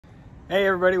Hey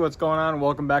everybody, what's going on?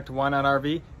 Welcome back to Why Not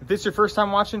RV. If this is your first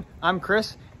time watching, I'm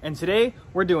Chris, and today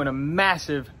we're doing a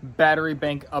massive battery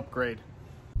bank upgrade.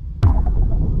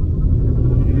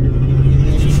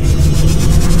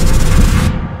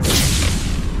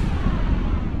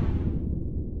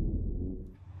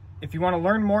 If you want to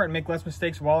learn more and make less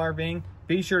mistakes while RVing,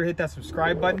 be sure to hit that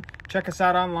subscribe button. Check us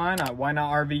out online at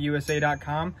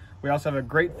WHYNOTRVUSA.com. We also have a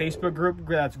great Facebook group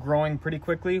that's growing pretty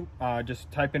quickly.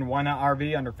 Just type in Why Not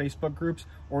RV under Facebook groups,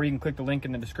 or you can click the link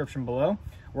in the description below.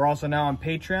 We're also now on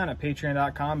Patreon at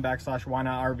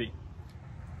patreon.com/WhyNotRV.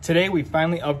 Today we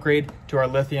finally upgrade to our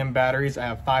lithium batteries. I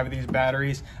have 5 of these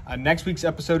batteries. Next week's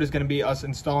episode is going to be us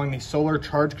installing the solar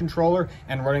charge controller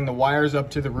and running the wires up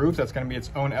to the roof. That's going to be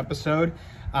its own episode.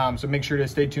 So make sure to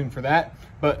stay tuned for that.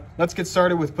 But let's get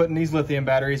started with putting these lithium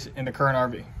batteries in the current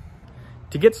RV.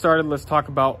 To get started, let's talk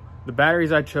about the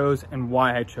batteries I chose and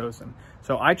why I chose them.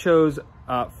 So I chose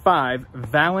 5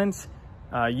 Valence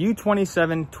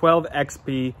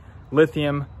U27-12XP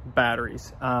lithium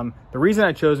batteries. The reason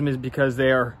I chose them is because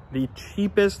they are the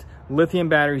cheapest lithium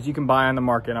batteries you can buy on the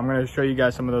market. I'm going to show you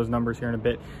guys some of those numbers here in a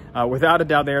bit. Without a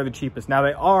doubt, they are the cheapest. Now,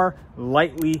 they are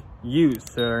lightly used,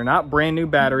 so they're not brand new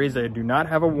batteries. They do not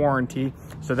have a warranty,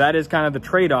 so that is kind of the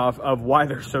trade-off of why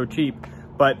they're so cheap.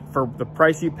 But for the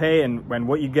price you pay and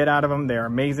what you get out of them, they're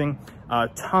amazing.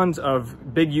 Tons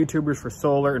of big YouTubers for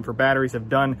solar and for batteries have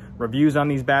done reviews on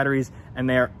these batteries, and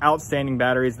they are outstanding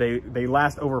batteries. They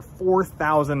last over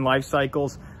 4,000 life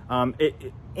cycles.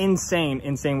 Insane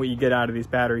what you get out of these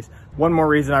batteries. One more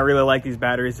reason I really like these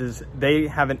batteries is they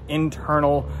have an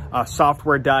internal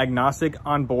software diagnostic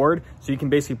on board, so you can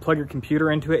basically plug your computer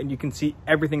into it and you can see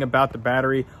everything about the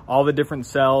battery, all the different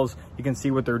cells. You can see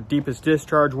what their deepest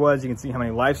discharge was, you can see how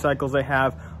many life cycles they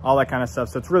have, all that kind of stuff.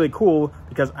 So it's really cool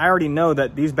because I already know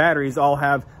that these batteries all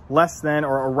have less than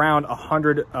or around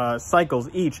 100 cycles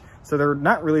each, so they're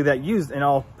not really that used in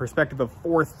all perspective of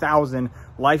 4,000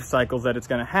 life cycles that it's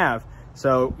going to have.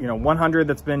 So, you know, 100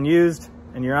 that's been used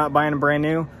and you're not buying them brand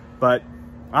new, but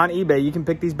on eBay you can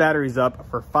pick these batteries up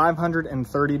for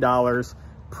 $530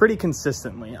 pretty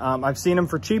consistently. I've seen them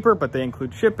for cheaper, but they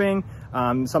include shipping.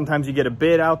 Sometimes you get a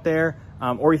bid out there,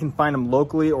 or you can find them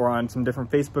locally or on some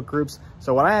different Facebook groups.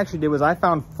 So what I actually did was I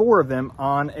found 4 of them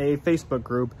on a Facebook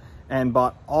group and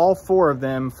bought all 4 of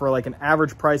them for like an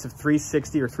average price of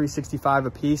 $360 or $365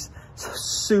 a piece. So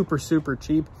super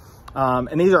cheap.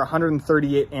 And these are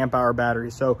 138 amp hour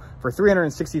batteries. So for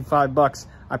 $365,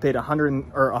 I paid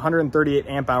 138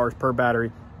 amp hours per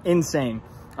battery. Insane.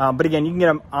 But again, you can get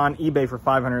them on eBay for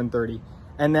 $530.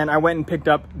 And then I went and picked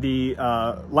up the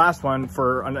last one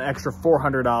for an extra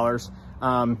 $400,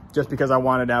 just because I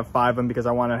wanted to have 5 of them, because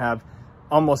I wanted to have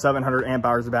almost 700 amp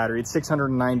hours of battery. It's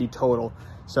 690 total.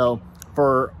 So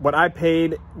for what I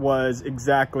paid was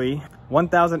exactly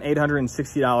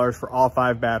 $1,860 for all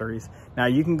 5 batteries. Now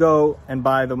you can go and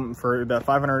buy them for the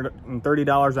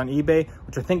 $530 on eBay,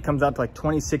 which I think comes out to like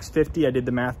 $26.50. I did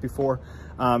the math before.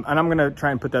 And I'm gonna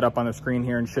try and put that up on the screen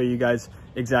here and show you guys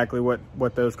exactly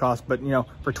what those cost. But you know,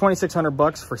 for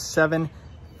 $2,600 for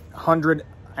 700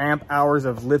 amp hours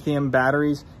of lithium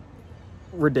batteries,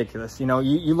 ridiculous. You know,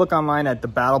 you look online at the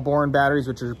Battleborn batteries,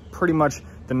 which are pretty much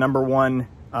the #1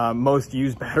 most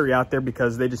used battery out there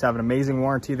because they just have an amazing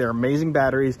warranty. They're amazing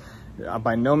batteries.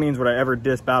 By no means would I ever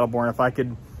diss Battleborn. If I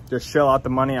could just shell out the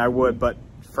money, I would. But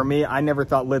for me, I never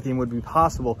thought lithium would be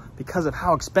possible because of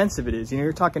how expensive it is. You know,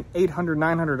 you're talking $800,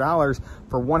 $900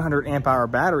 for 100 amp hour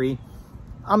battery.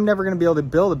 I'm never going to be able to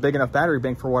build a big enough battery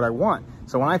bank for what I want.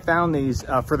 So when I found these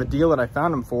for the deal that I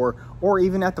found them for, or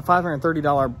even at the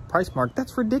 $530 price mark,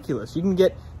 that's ridiculous. You can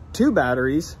get 2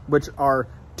 batteries, which are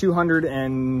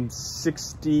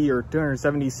 260 or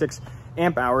 276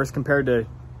 amp hours compared to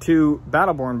 2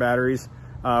 Battleborn batteries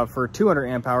for 200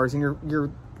 amp hours, and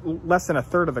you're less than a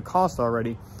third of the cost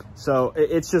already. So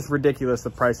it's just ridiculous,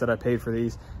 the price that I paid for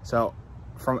these. So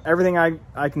from everything I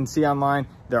can see online,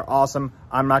 they're awesome.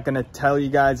 I'm not going to tell you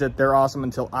guys that they're awesome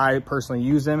until I personally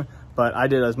use them, but I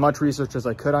did as much research as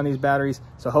I could on these batteries,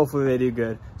 so hopefully they do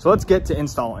good. So let's get to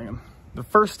installing them. The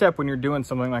first step when you're doing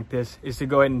something like this is to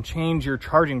go ahead and change your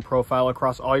charging profile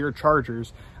across all your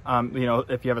chargers. You know,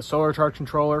 if you have a solar charge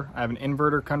controller, I have an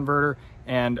inverter converter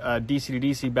and a DC to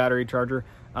DC battery charger.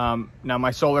 Now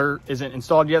my solar isn't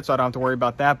installed yet, so I don't have to worry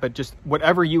about that, but just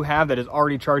whatever you have that is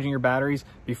already charging your batteries,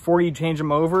 before you change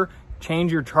them over,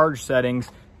 change your charge settings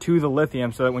to the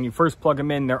lithium so that when you first plug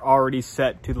them in, they're already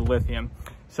set to the lithium.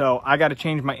 So I got to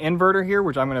change my inverter here,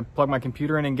 which I'm going to plug my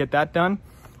computer in and get that done.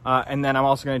 And then I'm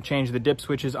also going to change the dip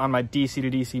switches on my DC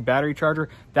to DC battery charger.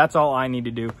 That's all I need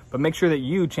to do. But make sure that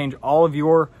you change all of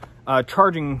your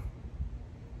charging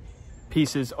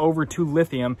pieces over to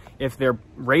lithium. If they're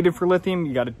rated for lithium,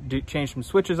 you got to change some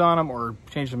switches on them or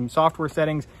change some software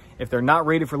settings. If they're not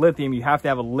rated for lithium, you have to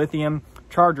have a lithium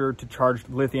charger to charge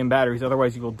lithium batteries.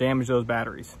 Otherwise, you will damage those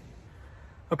batteries.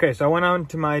 Okay, so I went on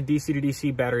to my DC to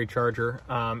DC battery charger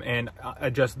and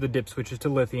adjusted the dip switches to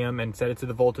lithium and set it to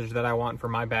the voltage that I want for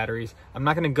my batteries. I'm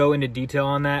not going to go into detail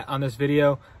on that on this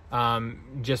video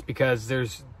just because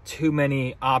there's too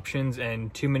many options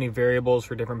and too many variables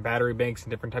for different battery banks and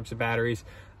different types of batteries.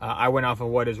 I went off of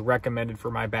what is recommended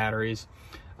for my batteries.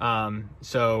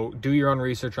 So do your own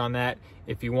research on that.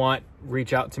 If you want,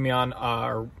 reach out to me on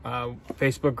our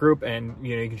Facebook group, and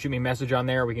you can shoot me a message on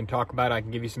there. We can talk about it. I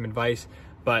can give you some advice,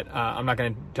 but I'm not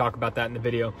going to talk about that in the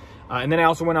video. And then I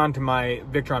also went on to my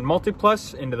Victron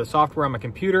Multiplus into the software on my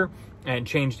computer and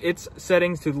changed its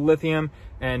settings to the lithium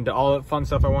and all the fun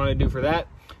stuff I wanted to do for that.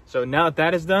 So now that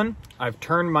that is done, I've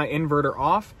turned my inverter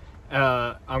off.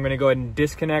 I'm going to go ahead and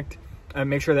disconnect and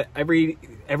make sure that every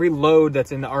load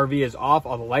that's in the RV is off,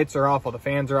 all the lights are off, all the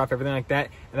fans are off, everything like that.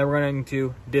 And then we're going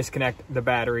to disconnect the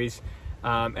batteries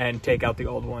and take out the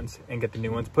old ones and get the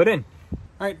new ones put in.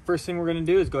 All right, first thing we're going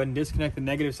to do is go ahead and disconnect the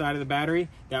negative side of the battery.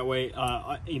 That way,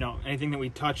 anything that we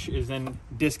touch is then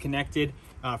disconnected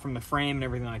from the frame and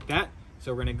everything like that.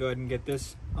 So we're going to go ahead and get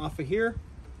this off of here.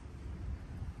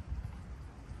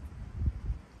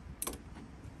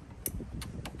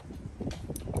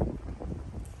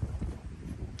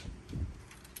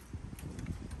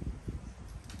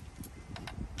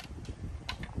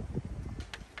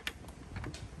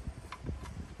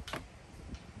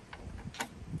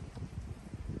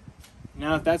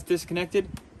 Now that that's disconnected,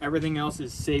 everything else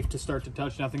is safe to start to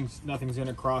touch. Nothing's going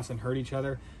to cross and hurt each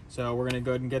other. So we're going to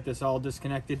go ahead and get this all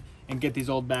disconnected and get these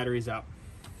old batteries out.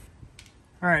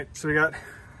 All right, so we got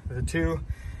the two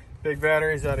big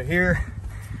batteries out of here,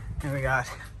 and we got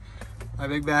my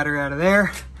big battery out of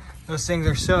there. Those things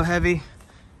are so heavy,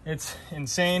 it's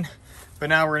insane. But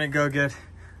now we're going to go get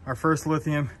our first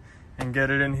lithium and get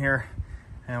it in here,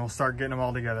 and we'll start getting them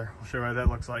all together. We'll show you what that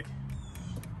looks like.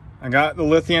 I got the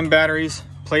lithium batteries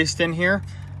placed in here.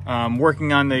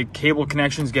 Working on the cable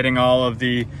connections, getting all of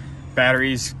the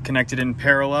batteries connected in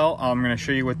parallel. I'm going to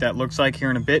show you what that looks like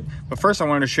here in a bit. But first I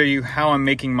wanted to show you how I'm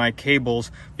making my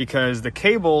cables, because the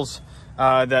cables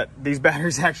that these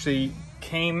batteries actually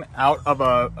came out of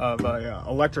a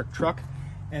electric truck,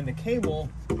 and the cable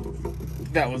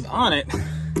that was on it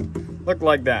looked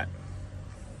like that.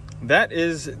 That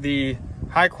is the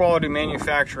high quality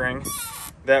manufacturing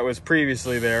that was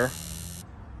previously there.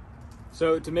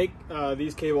 So to make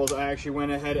these cables, I actually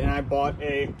went ahead and I bought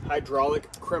a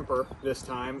hydraulic crimper this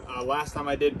time. Last time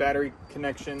I did battery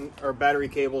connection or battery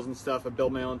cables and stuff, I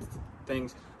built my own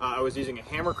things. I was using a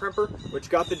hammer crimper, which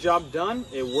got the job done.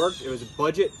 It worked, it was a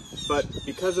budget, but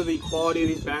because of the quality of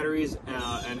these batteries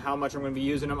and how much I'm going to be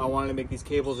using them, I wanted to make these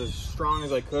cables as strong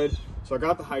as I could. So I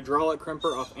got the hydraulic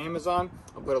crimper off Amazon.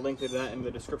 I'll put a link to that in the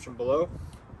description below.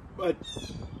 But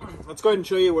let's go ahead and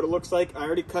show you what it looks like. I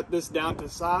already cut this down to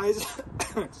size.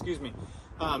 Excuse me.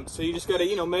 So you just got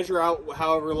to, measure out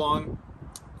however long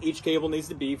each cable needs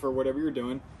to be for whatever you're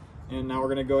doing. And now we're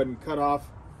going to go ahead and cut off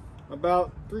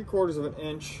about 3/4 of an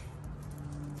inch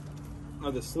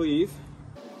of the sleeve.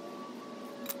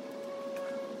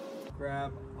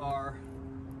 Grab our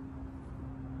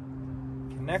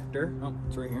connector. Oh,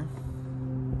 it's right here.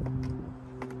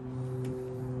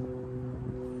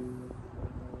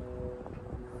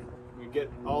 Get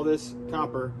all this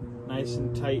copper nice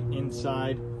and tight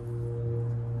inside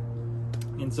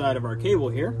of our cable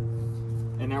here,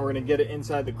 and now we're going to get it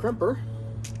inside the crimper.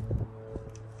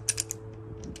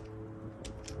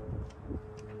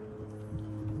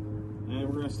 And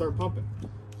we're going to start pumping.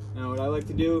 Now what I like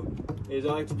to do is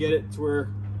I like to get it to where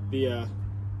the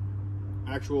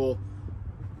actual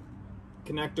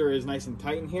connector is nice and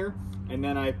tight in here, and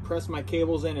then I press my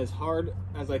cables in as hard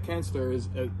as I can so there is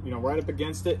right up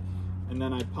against it. And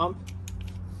then I pump.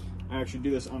 I actually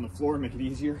do this on the floor to make it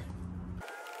easier.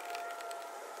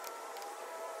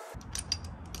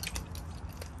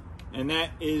 And that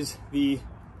is the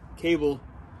cable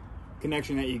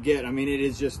connection that you get. I mean, it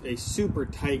is just a super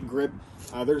tight grip.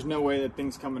 There's no way that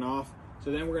thing's coming off.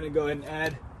 So then we're gonna go ahead and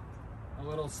add a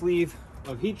little sleeve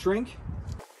of heat shrink.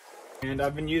 And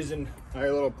I've been using a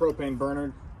little propane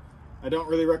burner. I don't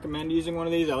really recommend using one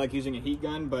of these. I like using a heat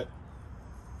gun, but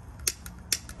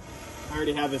I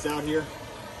already have this out here.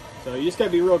 So you just gotta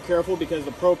be real careful, because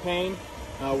the propane,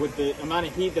 with the amount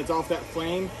of heat that's off that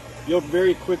flame, you'll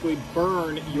very quickly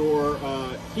burn your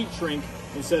heat shrink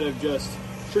instead of just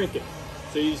shrink it.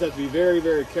 So you just have to be very,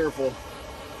 very careful.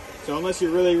 So unless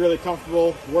you're really, really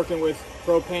comfortable working with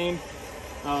propane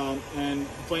and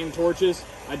flame torches,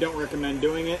 I don't recommend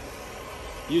doing it.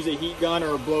 Use a heat gun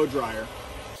or a blow dryer.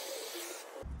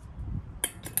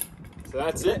 So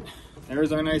that's it.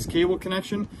 There's our nice cable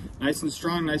connection, nice and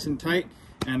strong, nice and tight.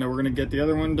 And we're gonna get the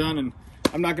other one done. And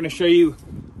I'm not gonna show you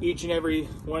each and every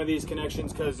one of these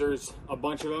connections because there's a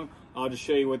bunch of them. I'll just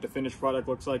show you what the finished product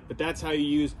looks like. But that's how you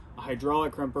use a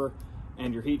hydraulic crimper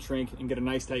and your heat shrink and get a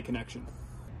nice tight connection.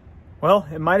 Well,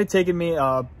 it might have taken me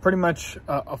pretty much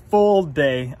a full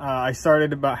day. I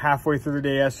started about halfway through the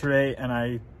day yesterday and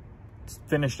I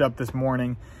finished up this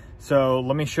morning. So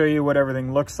let me show you what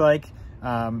everything looks like. You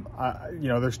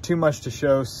know, there's too much to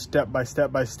show step by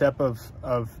step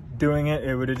of doing it.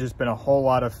 It would have just been a whole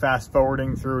lot of fast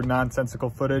forwarding through nonsensical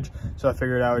footage. So I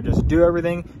figured I would just do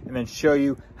everything and then show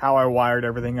you how I wired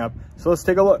everything up. So let's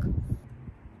take a look.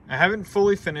 I haven't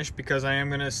fully finished because I am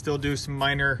going to still do some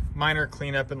minor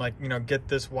cleanup and, like, you know, get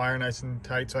this wire nice and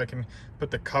tight so I can put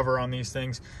the cover on these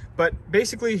things. But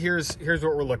basically here's what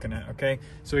we're looking at. Okay,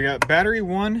 so we got battery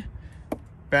 1,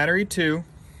 battery 2,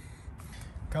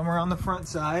 come around the front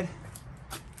side,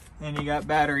 and you got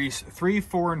batteries 3,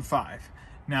 4, and 5.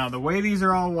 Now the way these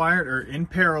are all wired are in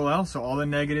parallel, so all the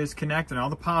negatives connect and all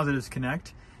the positives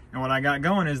connect. And what I got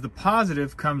going is the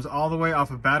positive comes all the way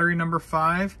off of battery number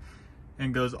 5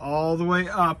 and goes all the way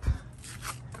up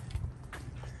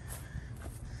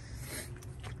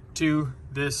to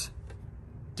this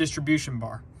distribution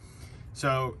bar.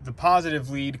 So the positive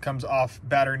lead comes off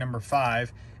battery number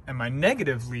 5, and my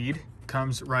negative lead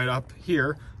comes right up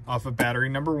here off of battery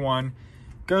number 1,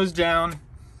 goes down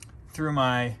through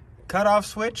my cutoff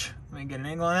switch. Let me get an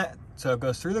angle on that. So it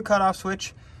goes through the cutoff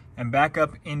switch and back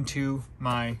up into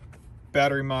my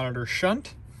battery monitor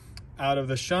shunt, out of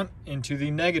the shunt into the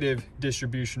negative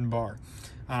distribution bar,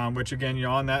 which again, you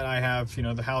know, on that I have, you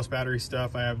know, the house battery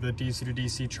stuff, I have the DC to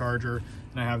DC charger,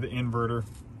 and I have the inverter,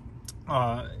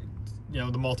 you know,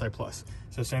 the multi-plus.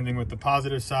 So same thing with the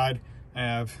positive side, I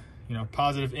have, you know,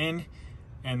 positive in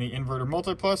and the inverter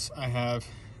multi-plus. I have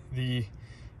the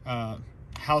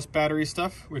house battery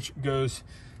stuff, which goes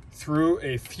through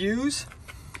a fuse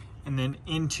and then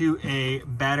into a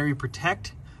battery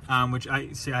protect, which I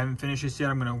haven't finished this yet.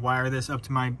 I'm going to wire this up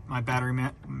to my battery,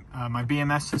 my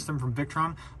BMS system from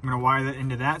Victron. I'm going to wire that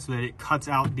into that so that it cuts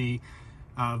out the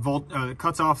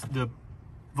cuts off the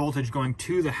voltage going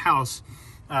to the house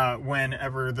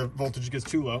whenever the voltage gets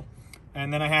too low.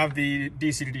 And then I have the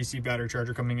DC to DC battery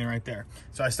charger coming in right there.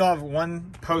 So I still have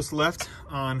one post left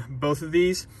on both of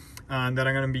these that I'm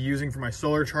going to be using for my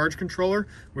solar charge controller,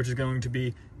 which is going to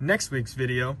be next week's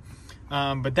video.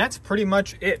 But that's pretty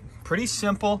much it. Pretty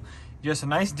simple. Just a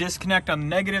nice disconnect on the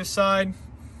negative side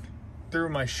through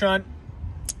my shunt.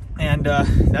 And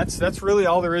that's really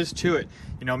all there is to it.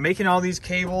 You know, making all these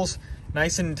cables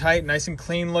nice and tight, nice and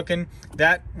clean looking,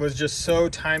 that was just so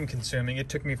time consuming. It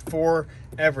took me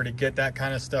forever to get that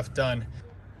kind of stuff done.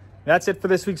 That's it for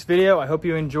this week's video. I hope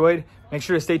you enjoyed. Make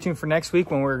sure to stay tuned for next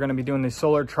week when we're going to be doing the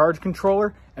solar charge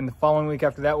controller, and the following week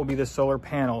after that will be the solar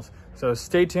panels. So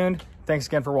stay tuned. Thanks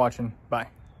again for watching. Bye.